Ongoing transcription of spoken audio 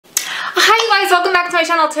welcome back to my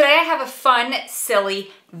channel. Today I have a fun, silly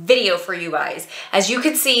video for you guys. As you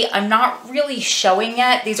can see, I'm not really showing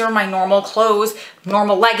yet. These are my normal clothes,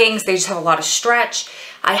 normal leggings. They just have a lot of stretch.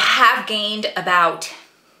 I have gained about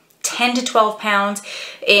 10 to 12 pounds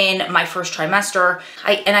in my first trimester.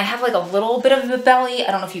 And I have like a little bit of a belly.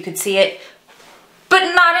 I don't know if you could see it,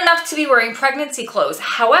 but not enough to be wearing pregnancy clothes.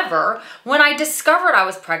 However, when I discovered I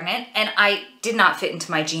was pregnant and I did not fit into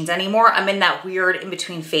my jeans anymore, I'm in that weird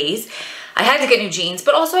in-between phase. I had to get new jeans,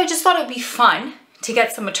 but also I just thought it would be fun to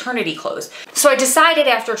get some maternity clothes. So I decided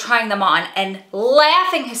after trying them on and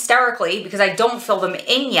laughing hysterically because I don't fill them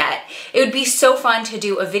in yet, it would be so fun to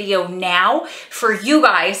do a video now for you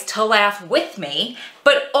guys to laugh with me,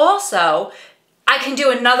 but also I can do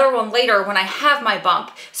another one later when I have my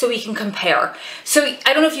bump so we can compare. So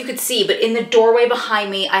I don't know if you could see, but in the doorway behind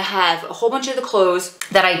me, I have a whole bunch of the clothes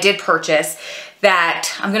that I did purchase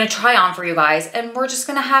that I'm gonna try on for you guys. And we're just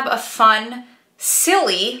gonna have a fun,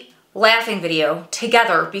 silly, laughing video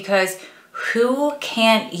together because who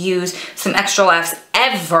can't use some extra laughs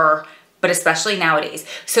ever, but especially nowadays.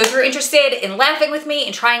 So if you're interested in laughing with me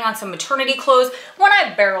and trying on some maternity clothes when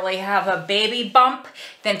I barely have a baby bump,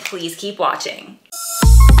 then please keep watching.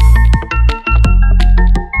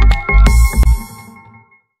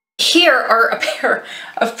 Here are a pair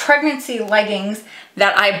of pregnancy leggings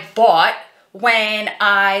that I bought when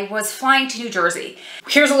I was flying to New Jersey.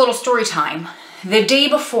 Here's a little story time. The day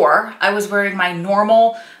before, I was wearing my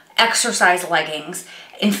normal exercise leggings.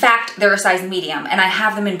 In fact, they're a size medium, and I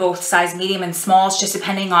have them in both size medium and smalls, just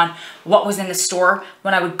depending on what was in the store.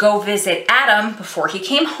 When I would go visit Adam before he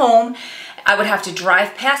came home, I would have to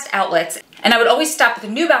drive past outlets, and I would always stop at the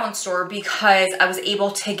New Balance store because I was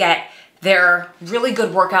able to get their really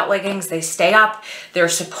good workout leggings. They stay up, they're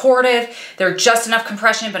supportive, they're just enough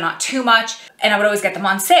compression but not too much, and I would always get them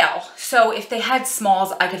on sale. So if they had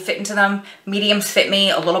smalls, I could fit into them. Mediums fit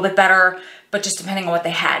me a little bit better, but just depending on what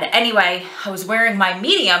they had. Anyway, I was wearing my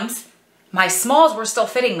mediums. My smalls were still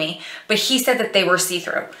fitting me, but he said that they were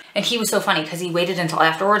see-through. And he was so funny because he waited until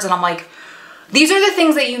afterwards, and I'm like, these are the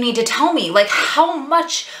things that you need to tell me, like how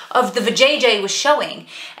much of the vajayjay was showing.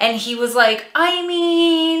 And he was like, I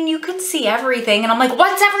mean, you could see everything. And I'm like,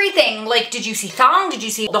 what's everything? Like, did you see thong? Did you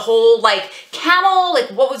see the whole like camel?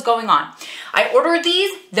 Like what was going on? I ordered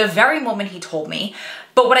these the very moment he told me,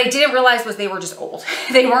 but what I didn't realize was they were just old.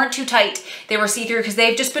 They weren't too tight. They were see-through because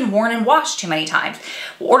they've just been worn and washed too many times.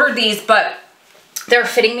 Ordered these, but they're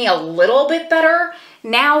fitting me a little bit better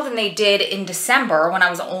now than they did in December when I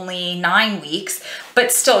was only 9 weeks,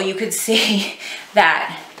 but still you could see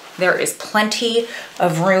that there is plenty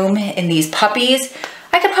of room in these puppies.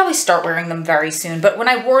 I could probably start wearing them very soon, but when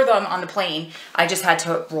I wore them on the plane, I just had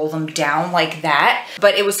to roll them down like that.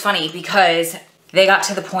 But it was funny because they got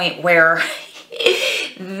to the point where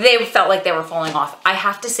they felt like they were falling off. I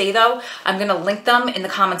have to say though, I'm gonna link them in the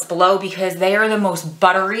comments below because they are the most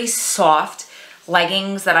buttery, soft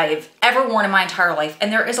leggings that I've ever worn in my entire life,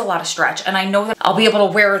 and there is a lot of stretch, and I know that I'll be able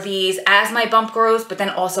to wear these as my bump grows, but then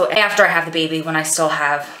also after I have the baby when I still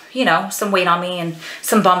have, you know, some weight on me and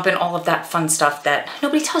some bump and all of that fun stuff that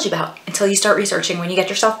nobody tells you about until you start researching when you get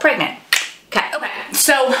yourself pregnant. Okay,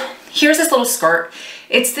 so here's this little skirt.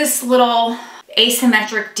 It's this little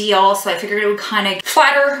asymmetric deal, so I figured it would kind of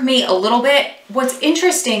flatter me a little bit. What's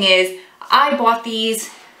interesting is I bought these,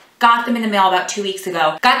 got them in the mail about 2 weeks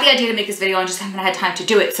ago. Got the idea to make this video and just haven't had time to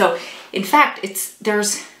do it. So in fact,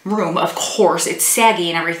 there's room, of course, it's saggy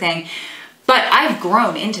and everything, but I've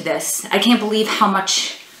grown into this. I can't believe how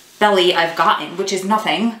much belly I've gotten, which is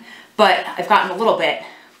nothing, but I've gotten a little bit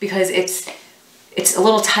because it's a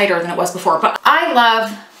little tighter than it was before. But I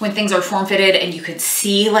love when things are form-fitted and you could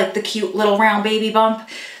see like the cute little round baby bump.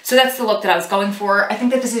 So that's the look that I was going for. I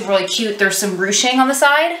think that this is really cute. There's some ruching on the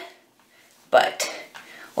side, but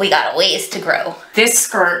we got a ways to grow. This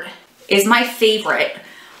skirt is my favorite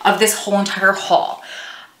of this whole entire haul.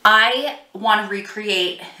 I want to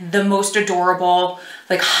recreate the most adorable,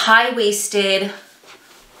 like high-waisted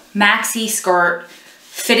maxi skirt,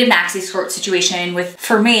 fitted maxi skirt situation with,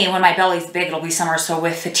 for me, when my belly's big, it'll be summer, so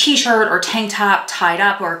with a t-shirt or tank top tied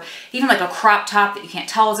up, or even like a crop top that you can't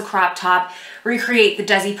tell is a crop top. Recreate the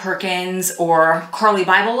Desi Perkins or Carly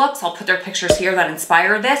Bible looks. I'll put their pictures here that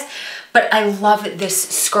inspired this. But I love this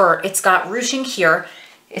skirt. It's got ruching here.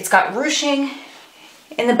 It's got ruching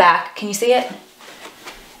in the back. Can you see it?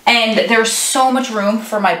 And there's so much room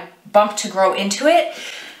for my bump to grow into it.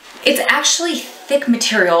 It's actually thick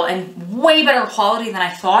material and way better quality than I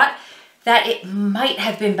thought, that it might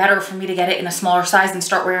have been better for me to get it in a smaller size and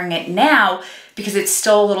start wearing it now because it's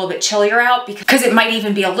still a little bit chillier out, because it might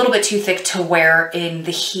even be a little bit too thick to wear in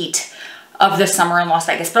the heat of the summer in Las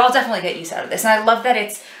Vegas, but I'll definitely get use out of this. And I love that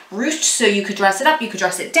it's ruched, so you could dress it up, you could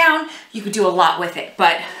dress it down, you could do a lot with it.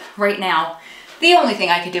 But right now, the only thing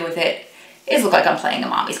I could do with it is look like I'm playing in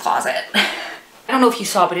mommy's closet. I don't know if you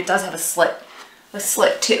saw, but it does have a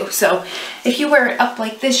slit too. So if you wear it up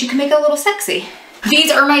like this, you can make it a little sexy.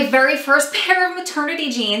 These are my very first pair of maternity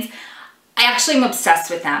jeans. I actually am obsessed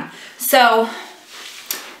with them. So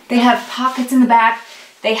they have pockets in the back.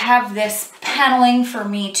 They have this paneling for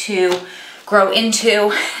me to grow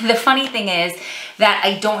into. The funny thing is that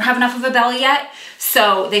I don't have enough of a belly yet,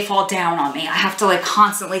 so they fall down on me. I have to like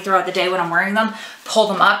constantly throughout the day when I'm wearing them, pull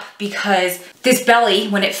them up, because this belly,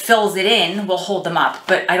 when it fills it in, will hold them up.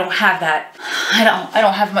 But I don't have that. I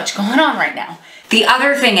don't have much going on right now. The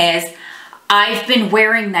other thing is, I've been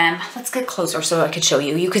wearing them. Let's get closer so I could show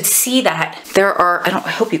you. You could see that there are,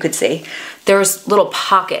 I hope you could see, there's little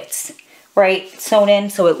pockets, right, sewn in,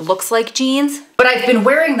 so it looks like jeans. But I've been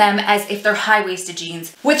wearing them as if they're high-waisted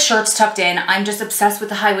jeans with shirts tucked in. I'm just obsessed with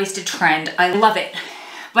the high-waisted trend. I love it.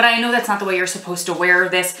 But I know that's not the way you're supposed to wear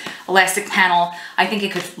this elastic panel. I think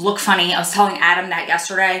it could look funny. I was telling Adam that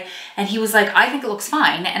yesterday, and he was like, I think it looks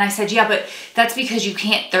fine. And I said, yeah, but that's because you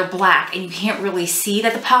can't, they're black, and you can't really see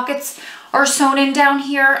that the pockets are sewn in down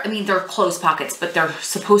here. I mean, they're closed pockets, but they're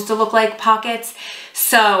supposed to look like pockets.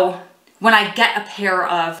 So when I get a pair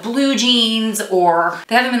of blue jeans, or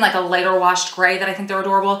they have them in like a lighter washed gray that I think they're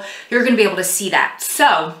adorable, you're gonna be able to see that.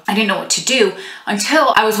 So I didn't know what to do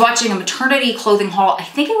until I was watching a maternity clothing haul. I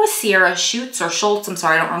think it was Sierra Schultz or Schultz, I'm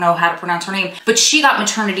sorry, I don't know how to pronounce her name, but she got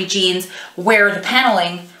maternity jeans where the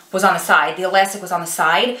paneling was on the side, the elastic was on the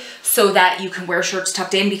side, so that you can wear shirts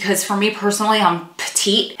tucked in. Because for me personally, I'm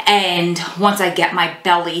petite, and once I get my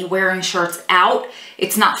belly, wearing shirts out,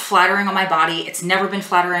 it's not flattering on my body. It's never been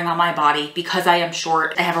flattering on my body because I am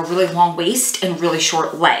short. I have a really long waist and really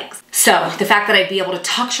short legs. So the fact that I'd be able to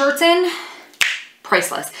tuck shirts in,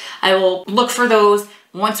 priceless. I will look for those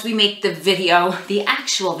once we make the video, the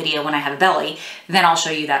actual video when I have a belly, then I'll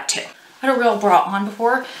show you that too. I had a real bra on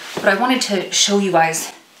before, but I wanted to show you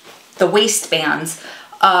guys the waistbands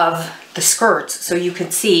of the skirts so you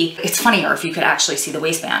could see. It's funnier if you could actually see the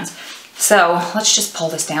waistbands. So let's just pull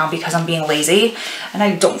this down because I'm being lazy and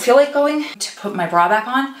I don't feel like going to put my bra back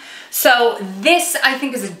on. So this I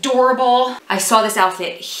think is adorable. I saw this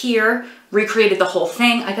outfit here, recreated the whole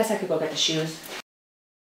thing. I guess I could go get the shoes.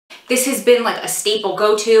 This has been like a staple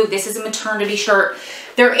go-to. This is a maternity shirt.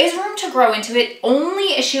 There is room to grow into it.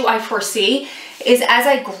 Only issue I foresee is as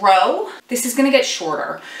I grow, this is gonna get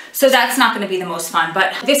shorter. So that's not gonna be the most fun,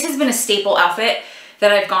 but this has been a staple outfit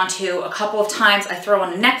that I've gone to a couple of times. I throw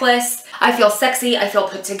on a necklace. I feel sexy, I feel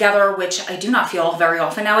put together, which I do not feel very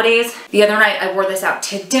often nowadays. The other night I wore this out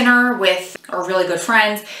to dinner with our really good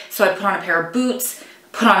friends. So I put on a pair of boots,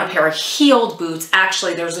 put on a pair of heeled boots.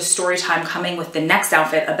 Actually, there's a story time coming with the next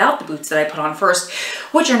outfit about the boots that I put on first,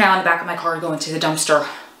 which are now in the back of my car going to the dumpster.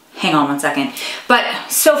 Hang on one second. But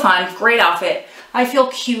so fun, great outfit. I feel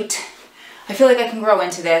cute. I feel like I can grow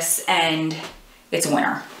into this and it's a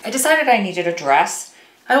winner. I decided I needed a dress.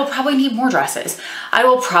 I will probably need more dresses. I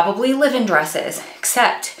will probably live in dresses,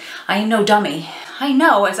 except I am no dummy. I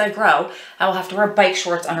know as I grow, I will have to wear bike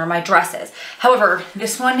shorts under my dresses. However,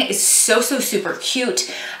 this one is so super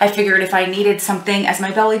cute. I figured if I needed something as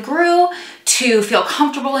my belly grew to feel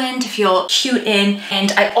comfortable in, to feel cute in,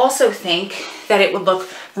 and I also think that it would look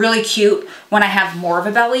really cute when I have more of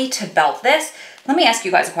a belly to belt this. Let me ask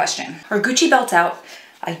you guys a question. Are Gucci belts out?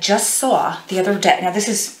 I just saw the other day, now this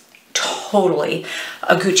is totally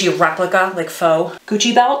a Gucci replica, like faux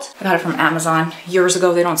Gucci belt. I got it from Amazon years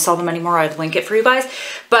ago. They don't sell them anymore. I'd link it for you guys,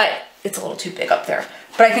 but it's a little too big up there.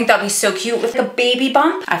 But I think that'd be so cute with a baby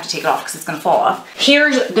bump. I have to take it off because it's gonna fall off.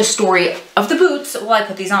 Here's the story of the boots while I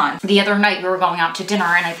put these on. The other night we were going out to dinner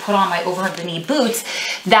and I put on my over-the-knee boots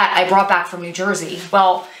that I brought back from New Jersey.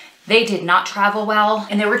 Well, they did not travel well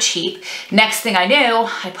and they were cheap. Next thing I knew,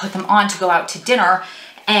 I put them on to go out to dinner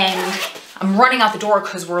and I'm running out the door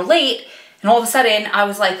because we're late. And all of a sudden I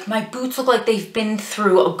was like, my boots look like they've been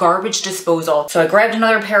through a garbage disposal. So I grabbed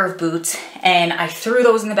another pair of boots and I threw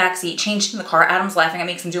those in the back seat, changed in the car. Adam's laughing at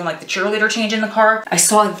me because I'm doing like the cheerleader change in the car. I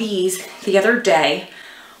saw these the other day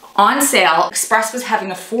on sale. Express was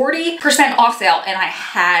having a 40% off sale and I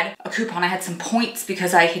had a coupon. I had some points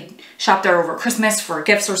because I had shopped there over Christmas for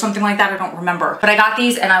gifts or something like that. I don't remember. But I got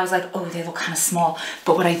these and I was like, oh, they look kind of small.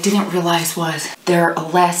 But what I didn't realize was they're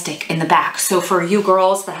elastic in the back. So for you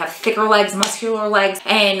girls that have thicker legs, muscular legs,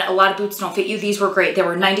 and a lot of boots don't fit you, these were great. They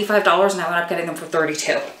were $95 and I wound up getting them for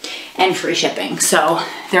 $32 and free shipping. So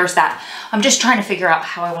there's that. I'm just trying to figure out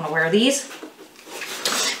how I want to wear these,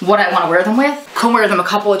 what I want to wear them with. Can wear them a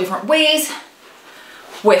couple of different ways.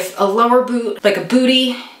 with a lower boot, like a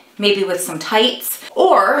bootie, maybe with some tights.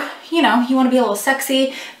 Or, you know, you want to be a little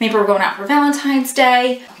sexy. Maybe we're going out for Valentine's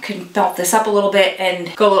Day. You can belt this up a little bit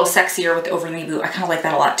and go a little sexier with the over-the-knee boot. I kind of like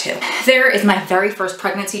that a lot too. There is my very first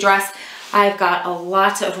pregnancy dress. I've got a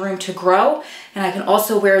lot of room to grow, and I can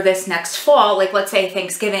also wear this next fall, like let's say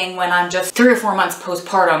Thanksgiving, when I'm just 3 or 4 months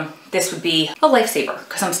postpartum. This would be a lifesaver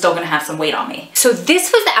because I'm still gonna have some weight on me. So this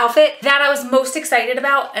was the outfit that I was most excited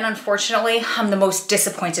about, and unfortunately, I'm the most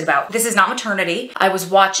disappointed about. This is not maternity. I was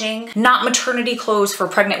watching not maternity clothes for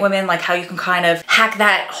pregnant women, like how you can kind of hack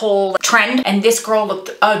that whole trend, and this girl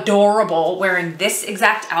looked adorable wearing this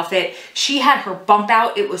exact outfit. She had her bump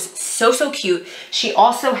out. It was so, so cute. She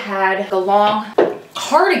also had the long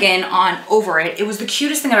cardigan on over it. It was the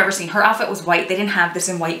cutest thing I've ever seen. Her outfit was white. They didn't have this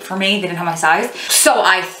in white for me. They didn't have my size. So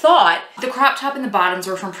I thought the crop top and the bottoms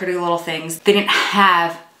were from Pretty Little Things. They didn't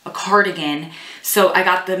have a cardigan. So I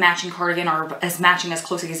got the matching cardigan, or as matching as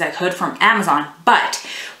closely as I could, from Amazon. But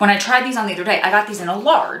when I tried these on the other day, I got these in a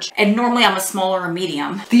large, and normally I'm a small or a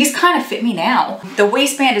medium. These kind of fit me now. The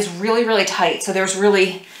waistband is really, really tight. So there's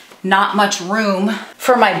really not much room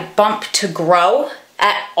for my bump to grow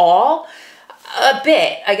at all. A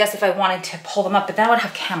bit, I guess, if I wanted to pull them up, but then I would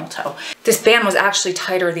have camel toe. This band was actually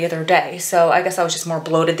tighter the other day, so I guess I was just more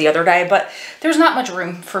bloated the other day, but there's not much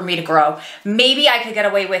room for me to grow. Maybe I could get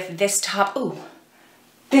away with this top. Ooh,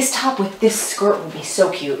 this top with this skirt would be so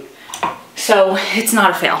cute. So it's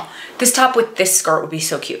not a fail. This top with this skirt would be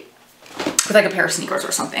so cute, with like a pair of sneakers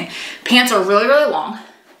or something. Pants are really, really long.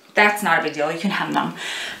 That's not a big deal. You can hem them.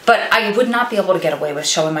 But I would not be able to get away with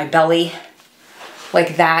showing my belly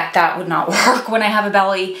like that. That would not work when I have a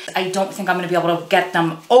belly. I don't think I'm gonna be able to get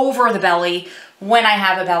them over the belly when I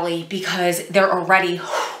have a belly, because they're already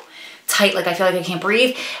tight, like I feel like I can't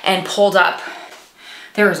breathe, and pulled up.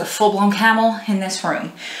 There is a full-blown camel in this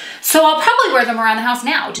room. So I'll probably wear them around the house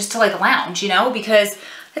now, just to like lounge, you know, because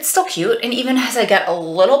it's still cute. And even as I get a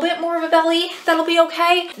little bit more of a belly, that'll be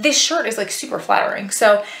okay. This shirt is like super flattering.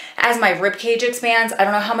 So as my rib cage expands, I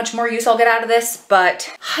don't know how much more use I'll get out of this, but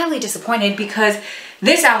highly disappointed, because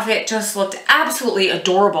this outfit just looked absolutely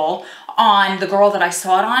adorable on the girl that I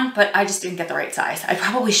saw it on, but I just didn't get the right size. I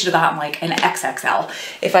probably should have gotten like an XXL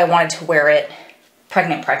if I wanted to wear it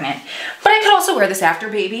pregnant. But I could also wear this after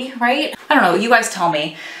baby, right? I don't know, you guys tell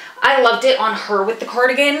me. I loved it on her with the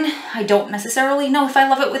cardigan. I don't necessarily know if I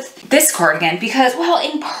love it with this cardigan, because, well,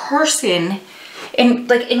 in person,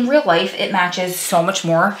 in real life, it matches so much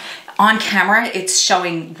more. On camera, it's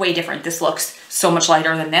showing way different. This looks so much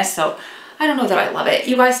lighter than this, so I don't know that I love it.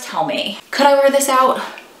 You guys tell me. Could I wear this out,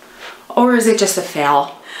 or is it just a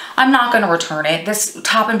fail? I'm not gonna return it. This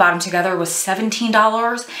top and bottom together was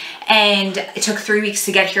 $17, and it took 3 weeks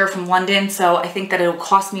to get here from London, so I think that it'll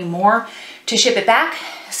cost me more to ship it back.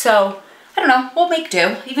 So I don't know, we'll make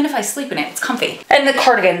do. Even if I sleep in it, it's comfy. And the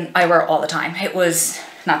cardigan I wear all the time. It was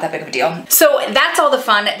not that big of a deal. So that's all the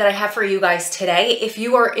fun that I have for you guys today. If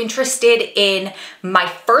you are interested in my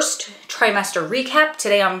first trimester recap,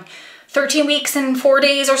 today I'm 13 weeks and 4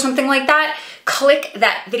 days or something like that, click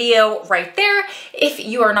that video right there. If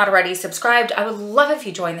you are not already subscribed, I would love if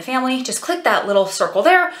you join the family. Just click that little circle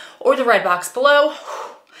there or the red box below.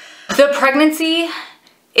 The pregnancy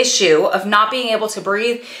issue of not being able to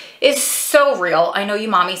breathe is so real. I know you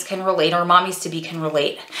mommies can relate, or mommies to be can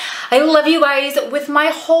relate. I love you guys with my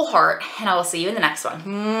whole heart, and I will see you in the next one.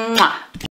 Mwah.